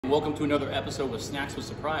welcome to another episode with Snacks with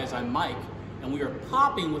Surprise. I'm Mike, and we are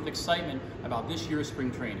popping with excitement about this year's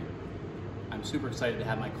spring training. I'm super excited to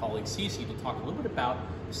have my colleague Cece to talk a little bit about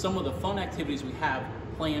some of the fun activities we have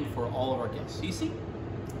planned for all of our guests. Cece?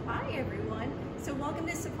 Hi everyone. So welcome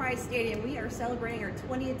to Surprise Stadium. We are celebrating our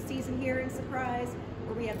 20th season here in Surprise,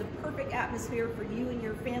 where we have the perfect atmosphere for you and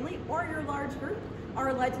your family or your large group.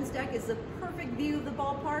 Our Legends deck is the perfect view of the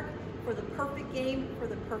ballpark for the perfect game for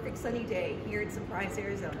the perfect sunny day here in Surprise,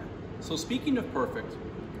 Arizona. So speaking of perfect,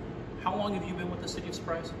 how long have you been with the City of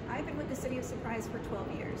Surprise? I've been with the City of Surprise for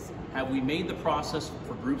 12 years. Have we made the process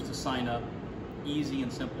for groups to sign up easy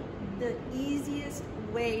and simple? The easiest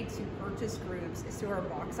way to purchase groups is through our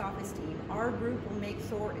box office team. Our group will make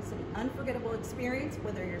sure it's an unforgettable experience,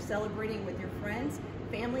 whether you're celebrating with your friends,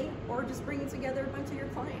 family, or just bringing together a bunch of your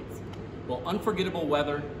clients. Well, unforgettable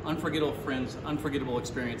weather, unforgettable friends, unforgettable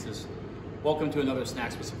experiences. Welcome to another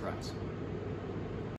Snacks with Surprise.